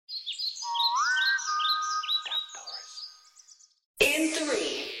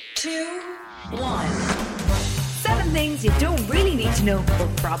2, 1. 7 things you don't really need to know, but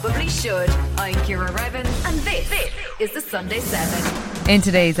probably should. I'm Ciara Revin, and this is the Sunday 7. In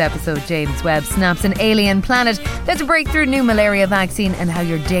today's episode, James Webb snaps an alien planet. There's a breakthrough new malaria vaccine and how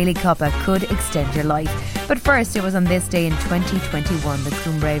your daily cuppa could extend your life. But first, it was on this day in 2021 the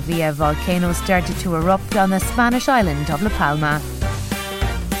Cumbre Villa volcano started to erupt on the Spanish island of La Palma.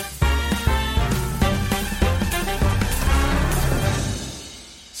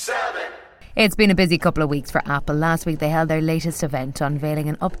 It's been a busy couple of weeks for Apple. Last week they held their latest event, unveiling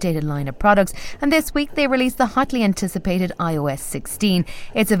an updated line of products, and this week they released the hotly anticipated iOS 16.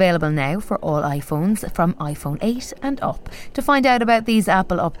 It's available now for all iPhones from iPhone 8 and up. To find out about these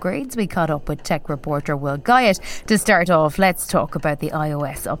Apple upgrades, we caught up with tech reporter Will Guyett. To start off, let's talk about the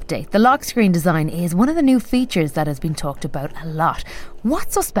iOS update. The lock screen design is one of the new features that has been talked about a lot.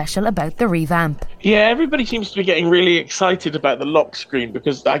 What's so special about the revamp? Yeah, everybody seems to be getting really excited about the lock screen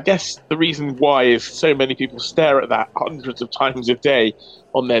because I guess the reason why is so many people stare at that hundreds of times a day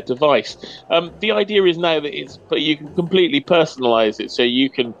on their device. The idea is now that you can completely personalize it, so you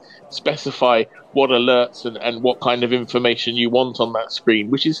can specify what alerts and what kind of information you want on that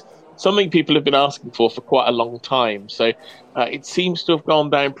screen, which is something people have been asking for quite a long time. So it seems to have gone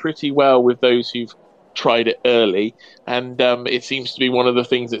down pretty well with those who've tried it early, and it seems to be one of the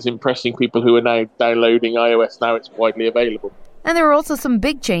things that's impressing people who are now downloading iOS now it's widely available. And there are also some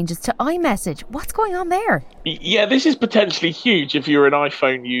big changes to iMessage. What's going on there? Yeah, this is potentially huge if you're an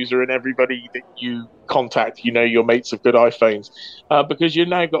iPhone user and everybody that you contact, your mates have good iPhones, because you've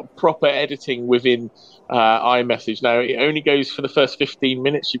now got proper editing within iMessage. Now, it only goes for the first 15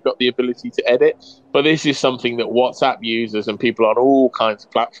 minutes. You've got the ability to edit, but this is something that WhatsApp users and people on all kinds of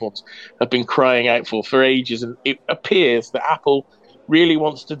platforms have been crying out for ages, and it appears that Apple really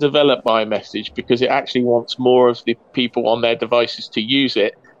wants to develop iMessage because it actually wants more of the people on their devices to use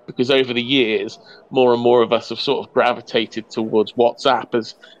it, because over the years more and more of us have sort of gravitated towards WhatsApp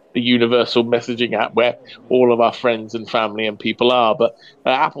as the universal messaging app where all of our friends and family and people are. But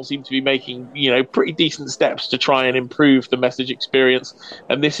Apple seem to be making pretty decent steps to try and improve the message experience,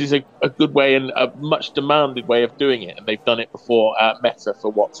 and this is a good way and a much demanded way of doing it, and they've done it before Meta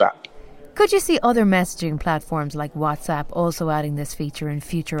for WhatsApp. Could you see other messaging platforms like WhatsApp also adding this feature in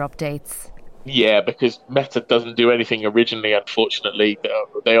future updates? Yeah, because Meta doesn't do anything originally, unfortunately.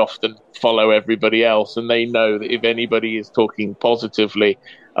 They often follow everybody else, and they know that if anybody is talking positively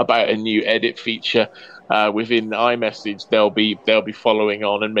about a new edit feature within iMessage, they'll be following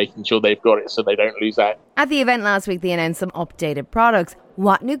on and making sure they've got it so they don't lose out. At the event last week, they announced some updated products.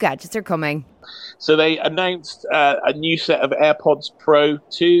 What new gadgets are coming? So they announced a new set of AirPods Pro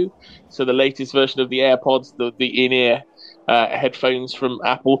 2, so the latest version of the AirPods, the in-ear headphones from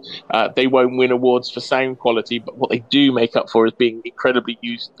Apple. They won't win awards for sound quality, but what they do make up for is being incredibly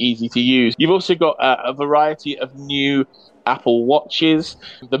easy to use. You've also got a variety of new Apple Watches.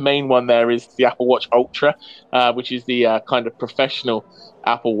 The main one there is the Apple Watch Ultra, which is the kind of professional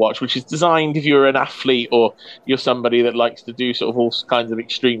Apple Watch, which is designed if you're an athlete or you're somebody that likes to do sort of all kinds of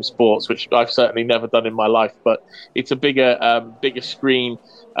extreme sports, which I've certainly never done in my life. But it's a bigger screen,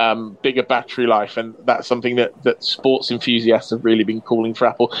 bigger battery life, and that's something that sports enthusiasts have really been calling for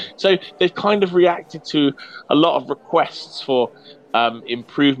Apple. So they've kind of reacted to a lot of requests for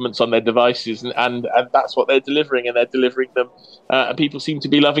improvements on their devices, and that's what they're delivering, and they're delivering them, and people seem to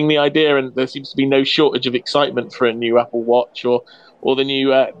be loving the idea, and there seems to be no shortage of excitement for a new Apple Watch or the new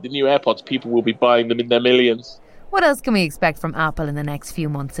AirPods. People will be buying them in their millions. What else can we expect from Apple in the next few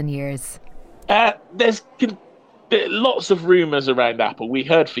months and years? There's lots of rumours around Apple. We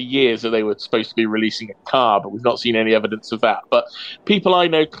heard for years that they were supposed to be releasing a car, but we've not seen any evidence of that. But people I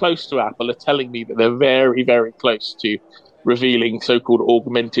know close to Apple are telling me that they're very, very close to revealing so-called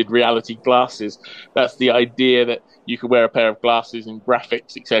augmented reality glasses. That's the idea that you could wear a pair of glasses and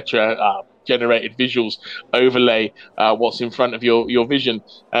graphics, etc., generated visuals overlay what's in front of your vision,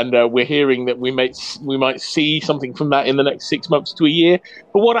 and we're hearing that we might see something from that in the next 6 months to a year.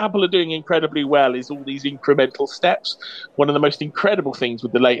 But what Apple are doing incredibly well is all these incremental steps. One of the most incredible things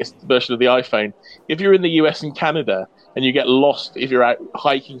with the latest version of the iPhone, if you're in the US and Canada and you get lost if you're out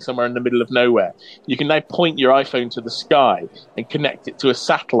hiking somewhere in the middle of nowhere, you can now point your iPhone to the sky and connect it to a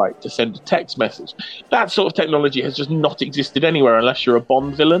satellite to send a text message. That sort of technology has just not existed anywhere unless you're a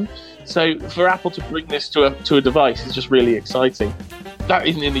Bond villain. So for Apple to bring this to a device is just really exciting. That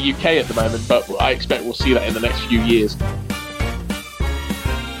isn't in the UK at the moment, but I expect we'll see that in the next few years.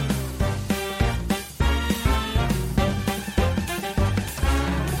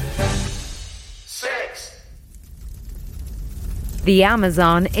 The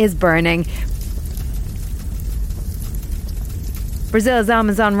Amazon is burning. Brazil's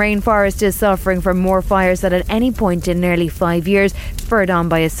Amazon rainforest is suffering from more fires than at any point in nearly 5 years, spurred on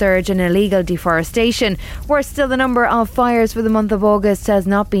by a surge in illegal deforestation. Worse still, the number of fires for the month of August has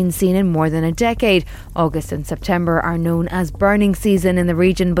not been seen in more than a decade. August and September are known as burning season in the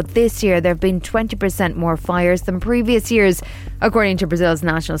region, but this year there have been 20% more fires than previous years. According to Brazil's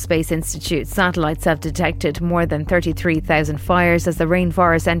National Space Institute, satellites have detected more than 33,000 fires as the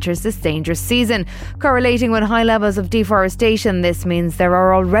rainforest enters this dangerous season. Correlating with high levels of deforestation, this means there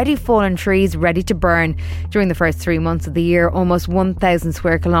are already fallen trees ready to burn. During the first 3 months of the year, almost 1,000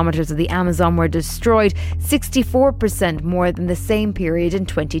 square kilometres of the Amazon were destroyed, 64% more than the same period in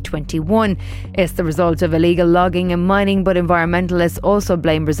 2021. It's the result of illegal logging and mining, but environmentalists also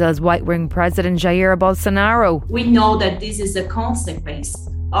blame Brazil's right-wing president Jair Bolsonaro. We know that this is a consequence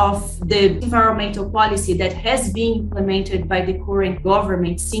of the environmental policy that has been implemented by the current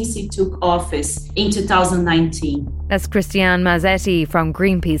government since it took office in 2019. That's Cristiane Mazzetti from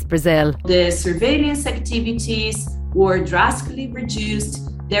Greenpeace Brazil. The surveillance activities were drastically reduced.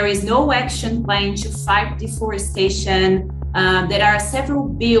 There is no action plan to fight deforestation. There are several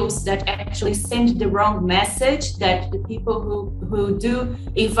bills that actually send the wrong message that the people who do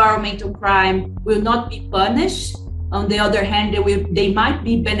environmental crime will not be punished. On the other hand, they might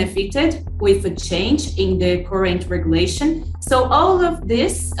be benefited with a change in the current regulation. So all of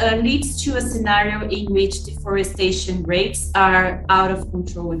this leads to a scenario in which deforestation rates are out of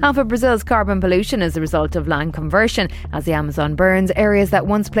control. Half of Brazil's carbon pollution is a result of land conversion. As the Amazon burns, areas that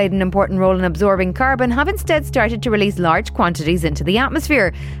once played an important role in absorbing carbon have instead started to release large quantities into the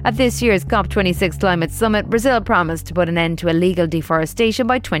atmosphere. At this year's COP26 Climate Summit, Brazil promised to put an end to illegal deforestation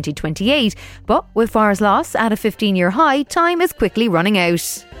by 2028. But with forest loss at a 15-year high, time is quickly running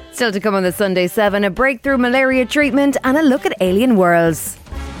out. Still to come on the Sunday 7, a breakthrough malaria treatment and a look at alien worlds.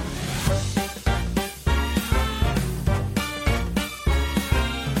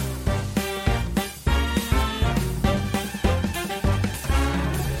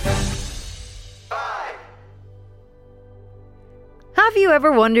 Have you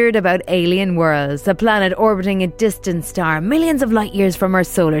ever wondered about alien worlds, a planet orbiting a distant star millions of light years from our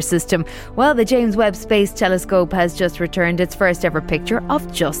solar system? Well, the James Webb Space Telescope has just returned its first ever picture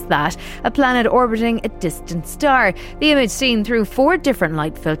of just that, a planet orbiting a distant star. The image seen through 4 different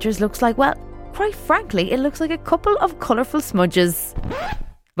light filters looks like, well, quite frankly, it looks like a couple of colourful smudges.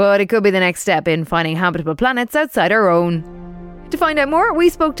 But it could be the next step in finding habitable planets outside our own. To find out more, we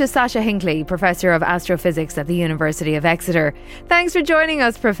spoke to Sasha Hinckley, Professor of Astrophysics at the University of Exeter. Thanks for joining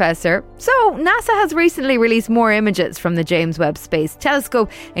us, Professor. So, NASA has recently released more images from the James Webb Space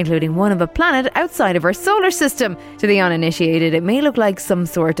Telescope, including one of a planet outside of our solar system. To the uninitiated, it may look like some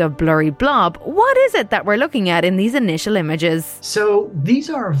sort of blurry blob. What is it that we're looking at in these initial images? So, these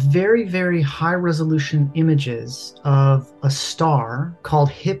are very, very high-resolution images of a star called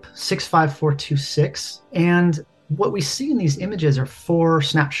HIP 65426, and what we see in these images are 4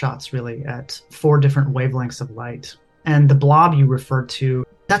 snapshots, really, at 4 different wavelengths of light. And the blob you referred to,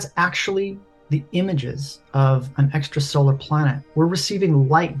 that's actually the images of an extrasolar planet. We're receiving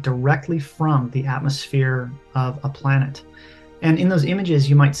light directly from the atmosphere of a planet. And in those images,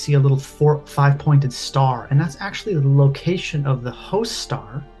 you might see a little 5-pointed star, and that's actually the location of the host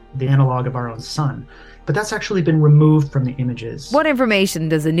star, the analog of our own sun. But that's actually been removed from the images. What information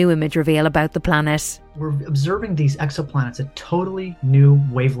does a new image reveal about the planet? We're observing these exoplanets at totally new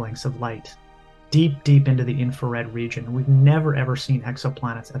wavelengths of light, deep, deep into the infrared region. We've never, ever seen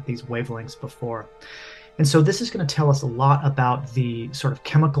exoplanets at these wavelengths before. And so this is going to tell us a lot about the sort of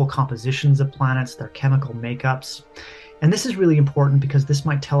chemical compositions of planets, their chemical makeups. And this is really important because this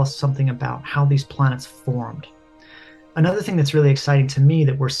might tell us something about how these planets formed. Another thing that's really exciting to me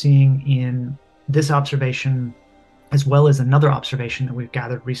that we're seeing in this observation, as well as another observation that we've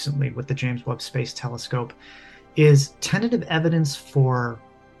gathered recently with the James Webb Space Telescope, is tentative evidence for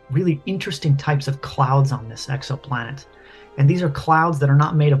really interesting types of clouds on this exoplanet. And these are clouds that are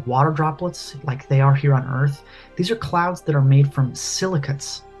not made of water droplets like they are here on Earth. These are clouds that are made from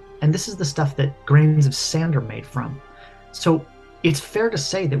silicates. And this is the stuff that grains of sand are made from. So it's fair to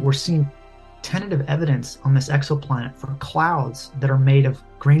say that we're seeing tentative evidence on this exoplanet for clouds that are made of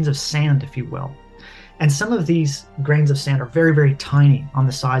grains of sand, if you will. And some of these grains of sand are very, very tiny, on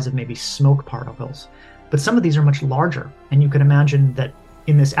the size of maybe smoke particles. But some of these are much larger. And you can imagine that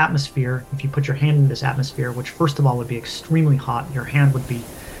in this atmosphere, if you put your hand in this atmosphere, which first of all would be extremely hot, your hand would be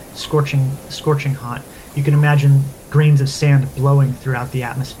scorching hot. You can imagine grains of sand blowing throughout the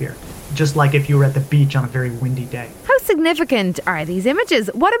atmosphere, just like if you were at the beach on a very windy day. How significant are these images?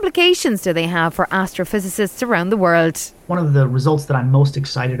 What implications do they have for astrophysicists around the world? One of the results that I'm most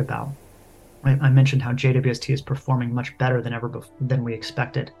excited about I mentioned how JWST is performing much better than we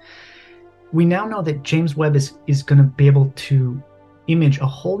expected. We now know that James Webb is going to be able to image a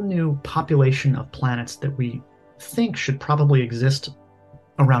whole new population of planets that we think should probably exist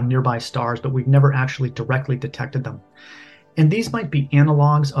around nearby stars, but we've never actually directly detected them. And these might be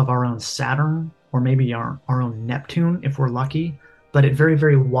analogs of our own Saturn, or maybe our own Neptune if we're lucky, but at very,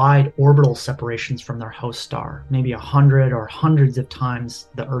 very wide orbital separations from their host star, maybe 100 or hundreds of times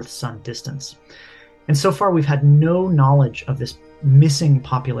the Earth-Sun distance. And so far, we've had no knowledge of this missing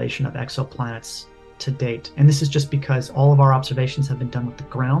population of exoplanets to date. And this is just because all of our observations have been done with the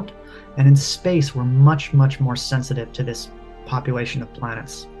ground, and in space, we're much, much more sensitive to this population of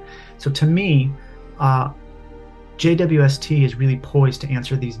planets. So to me, JWST is really poised to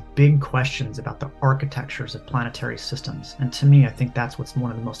answer these big questions about the architectures of planetary systems. And to me, I think that's what's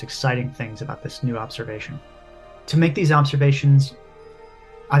one of the most exciting things about this new observation. To make these observations,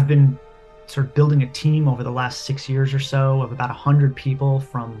 I've been sort of building a team over the last 6 years or so of about 100 people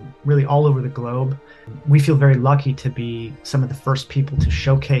from really all over the globe. We feel very lucky to be some of the first people to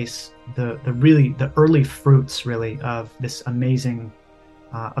showcase the early fruits really of this amazing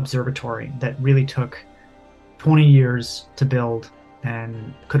observatory that really took 20 years to build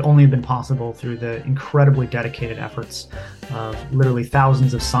and could only have been possible through the incredibly dedicated efforts of literally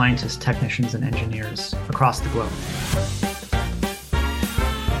thousands of scientists, technicians, and engineers across the globe.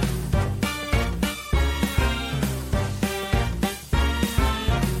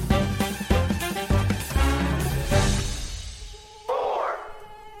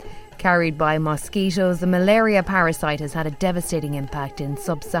 Carried by mosquitoes, the malaria parasite has had a devastating impact in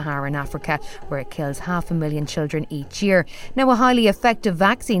sub-Saharan Africa, where it kills 500,000 children each year. Now, a highly effective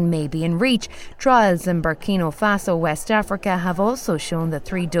vaccine may be in reach. Trials in Burkina Faso, West Africa, have also shown that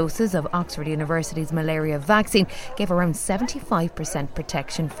 3 doses of Oxford University's malaria vaccine gave around 75%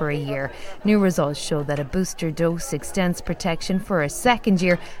 protection for a year. New results show that a booster dose extends protection for a second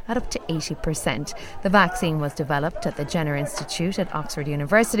year at up to 80%. The vaccine was developed at the Jenner Institute at Oxford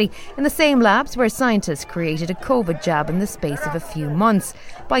University, in the same labs where scientists created a COVID jab in the space of a few months.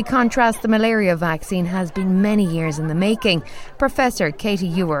 By contrast, the malaria vaccine has been many years in the making. Professor Katie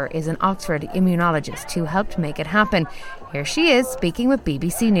Ewer is an Oxford immunologist who helped make it happen. Here she is speaking with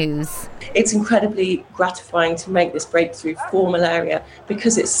BBC News. It's incredibly gratifying to make this breakthrough for malaria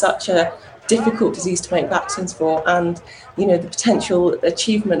because it's such a difficult disease to make vaccines for, and the potential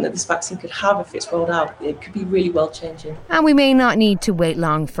achievement that this vaccine could have if it's rolled out, it could be really world changing. And we may not need to wait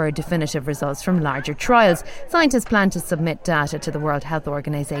long for definitive results from larger trials. Scientists plan to submit data to the World Health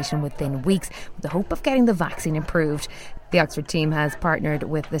Organization within weeks with the hope of getting the vaccine approved. The Oxford team has partnered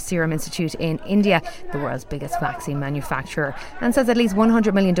with the Serum Institute in India, the world's biggest vaccine manufacturer, and says at least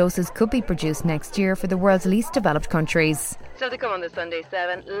 100 million doses could be produced next year for the world's least developed countries. Still to come on the Sunday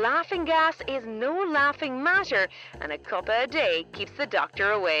 7, laughing gas is no laughing matter, and a cuppa a day keeps the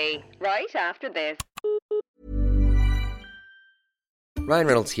doctor away. Right after this. Ryan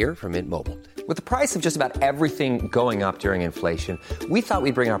Reynolds here from Mint Mobile. With the price of just about everything going up during inflation, we thought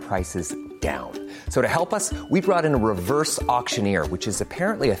we'd bring our prices down. So to help us, we brought in a reverse auctioneer, which is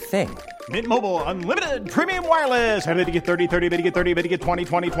apparently a thing. Mint Mobile Unlimited Premium Wireless. How to get 30, 30, bit to get 30, bit to get 20,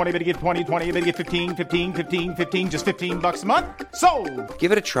 20, 20, bit to get 20, 20, bit to get 15, 15, 15, 15, just $15 a month? Sold!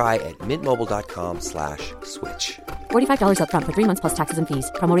 Give it a try at mintmobile.com/switch. $45 up front for 3 months plus taxes and fees.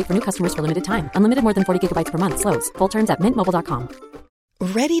 Promo rate for new customers for limited time. Unlimited more than 40 gigabytes per month. Slows full terms at mintmobile.com.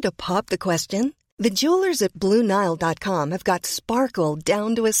 Ready to pop the question? The jewelers at BlueNile.com have got sparkle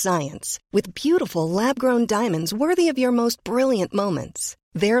down to a science with beautiful lab-grown diamonds worthy of your most brilliant moments.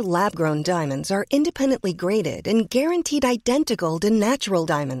 Their lab-grown diamonds are independently graded and guaranteed identical to natural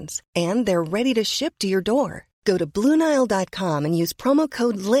diamonds, and they're ready to ship to your door. Go to BlueNile.com and use promo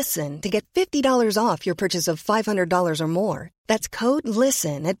code LISTEN to get $50 off your purchase of $500 or more. That's code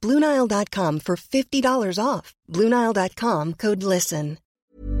LISTEN at BlueNile.com for $50 off. BlueNile.com, code LISTEN.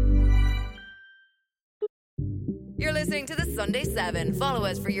 You're listening to the Sunday 7. Follow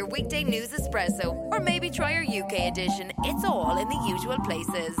us for your weekday news espresso, or maybe try our UK edition. It's all in the usual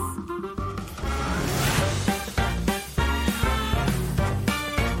places.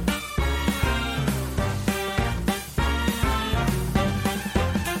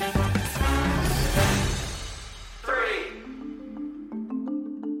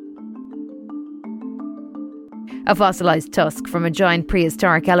 A fossilised tusk from a giant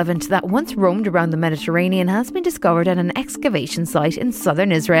prehistoric elephant that once roamed around the Mediterranean has been discovered at an excavation site in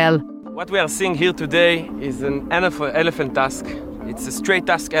southern Israel. What we are seeing here today is an elephant tusk. It's a straight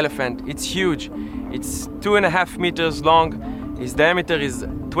tusk elephant. It's huge. It's 2.5 meters long. His diameter is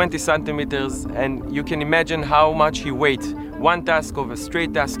 20 centimeters, and you can imagine how much he weighs. One tusk of a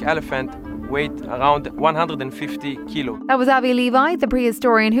straight tusk elephant weight around 150 kilo. That was Avi Levi, the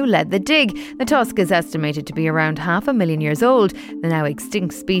prehistorian who led the dig. The tusk is estimated to be around 500,000 years old. The now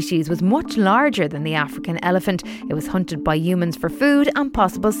extinct species was much larger than the African elephant. It was hunted by humans for food and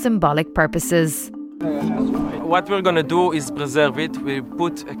possible symbolic purposes. What we're going to do is preserve it. We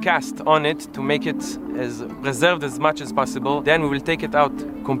put a cast on it to make it as preserved as much as possible. Then we will take it out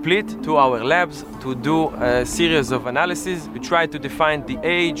complete to our labs to do a series of analyses. We try to define the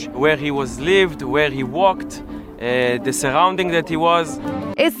age, where he was lived, where he walked, the surrounding that he was.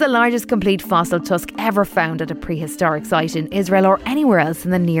 It's the largest complete fossil tusk ever found at a prehistoric site in Israel or anywhere else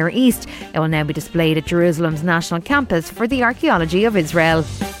in the Near East. It will now be displayed at Jerusalem's National Campus for the Archaeology of Israel.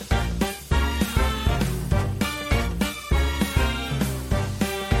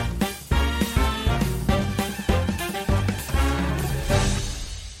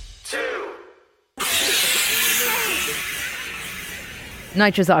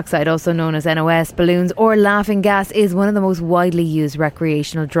 Nitrous oxide, also known as NOS, balloons or laughing gas, is one of the most widely used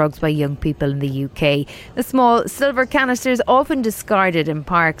recreational drugs by young people in the UK. The small silver canisters, often discarded in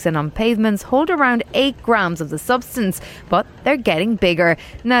parks and on pavements, hold around 8 grams of the substance, but they're getting bigger.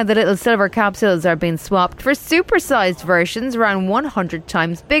 Now the little silver capsules are being swapped for supersized versions around 100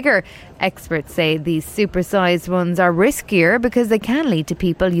 times bigger. Experts say these supersized ones are riskier because they can lead to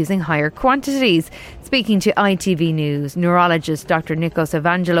people using higher quantities. Speaking to ITV News, neurologist Dr. Nikos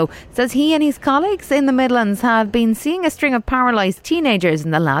Evangelo says he and his colleagues in the Midlands have been seeing a string of paralysed teenagers in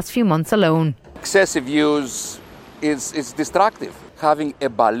the last few months alone. Excessive use is destructive. Having a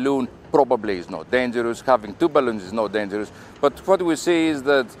balloon probably is not dangerous. Having 2 balloons is not dangerous. But what we see is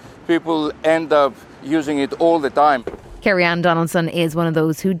that people end up using it all the time. Kerry-Ann Donaldson is one of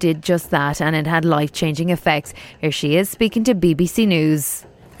those who did just that, and it had life-changing effects. Here she is speaking to BBC News.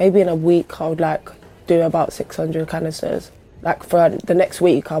 Maybe in a week I would do about 600 canisters. For the next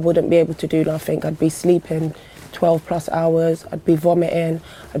week I wouldn't be able to do nothing. I'd be sleeping 12 plus hours, I'd be vomiting,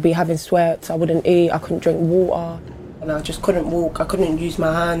 I'd be having sweats, I wouldn't eat, I couldn't drink water. And I just couldn't walk, I couldn't use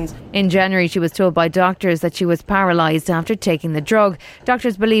my hands. In January, she was told by doctors that she was paralysed after taking the drug.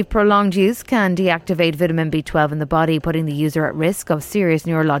 Doctors believe prolonged use can deactivate vitamin B12 in the body, putting the user at risk of serious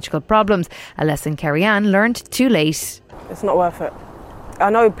neurological problems. A lesson Kerry-Ann learned too late. It's not worth it.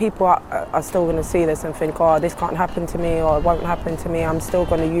 I know people are still going to see this and think, oh, this can't happen to me or it won't happen to me. I'm still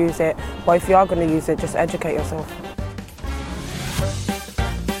going to use it. But if you are going to use it, just educate yourself.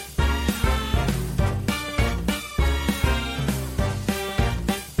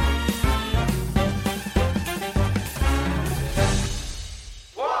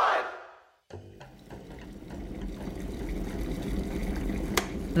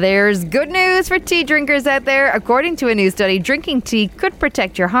 There's good news for tea drinkers out there. According to a new study, drinking tea could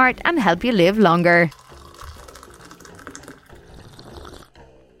protect your heart and help you live longer.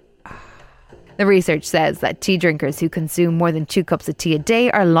 The research says that tea drinkers who consume more than 2 cups of tea a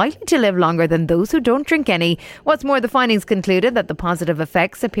day are likely to live longer than those who don't drink any. What's more, the findings concluded that the positive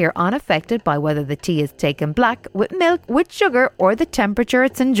effects appear unaffected by whether the tea is taken black, with milk, with sugar, or the temperature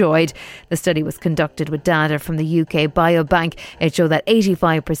it's enjoyed. The study was conducted with data from the UK Biobank. It showed that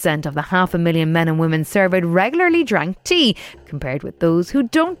 85% of the 500,000 men and women surveyed regularly drank tea. Compared with those who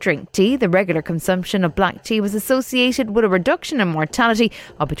don't drink tea, the regular consumption of black tea was associated with a reduction in mortality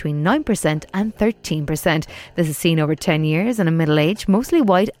of between 9% and 13%. This is seen over 10 years in a middle-aged, mostly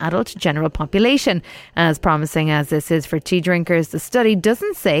white adult general population. As promising as this is for tea drinkers, the study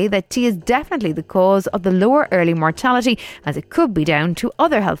doesn't say that tea is definitely the cause of the lower early mortality, as it could be down to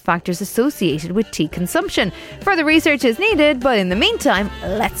other health factors associated with tea consumption. Further research is needed, but in the meantime,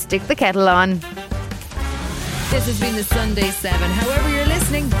 let's stick the kettle on. This has been the Sunday 7. However you're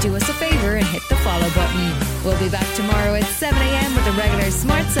listening, do us a favour and hit the follow button. We'll be back tomorrow at 7 a.m. with the regular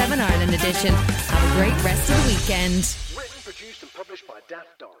Smart 7 Ireland edition. Have a great rest of the weekend. Written, produced and published by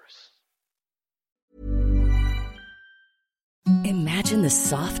Daft Doris. Imagine the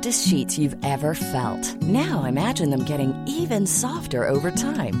softest sheets you've ever felt. Now imagine them getting even softer over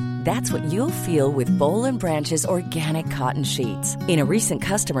time. That's what you'll feel with Boll & Branch's organic cotton sheets. In a recent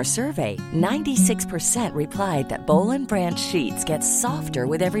customer survey, 96% replied that Boll & Branch sheets get softer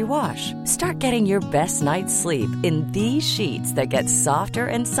with every wash. Start getting your best night's sleep in these sheets that get softer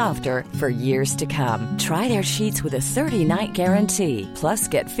and softer for years to come. Try their sheets with a 30-night guarantee. Plus,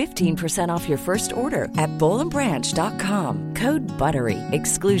 get 15% off your first order at bollandbranch.com. Code BUTTERY.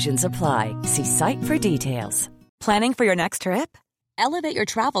 Exclusions apply. See site for details. Planning for your next trip? Elevate your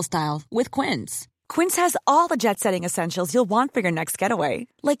travel style with Quince. Quince has all the jet-setting essentials you'll want for your next getaway,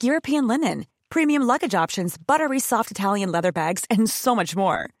 like European linen, premium luggage options, buttery soft Italian leather bags, and so much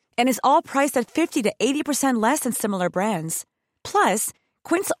more. And is all priced at 50 to 80% less than similar brands. Plus,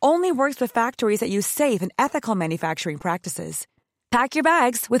 Quince only works with factories that use safe and ethical manufacturing practices. Pack your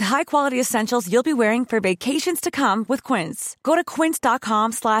bags with high-quality essentials you'll be wearing for vacations to come with Quince. Go to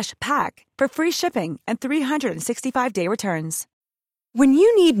quince.com/pack for free shipping and 365-day returns. When you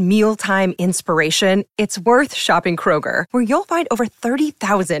need mealtime inspiration, it's worth shopping Kroger, where you'll find over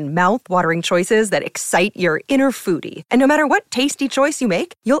 30,000 mouth-watering choices that excite your inner foodie. And no matter what tasty choice you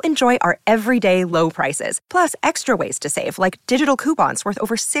make, you'll enjoy our everyday low prices, plus extra ways to save, like digital coupons worth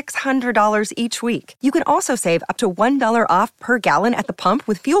over $600 each week. You can also save up to $1 off per gallon at the pump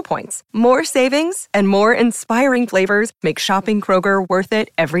with fuel points. More savings and more inspiring flavors make shopping Kroger worth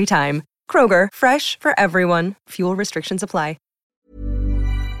it every time. Kroger, fresh for everyone. Fuel restrictions apply.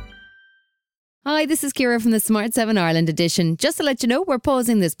 Hi, this is Ciara from the Smart 7 Ireland edition. Just to let you know, we're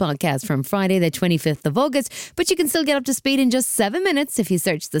pausing this podcast from Friday the 25th of August, but you can still get up to speed in just 7 minutes if you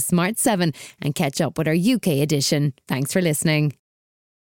search the Smart 7 and catch up with our UK edition. Thanks for listening.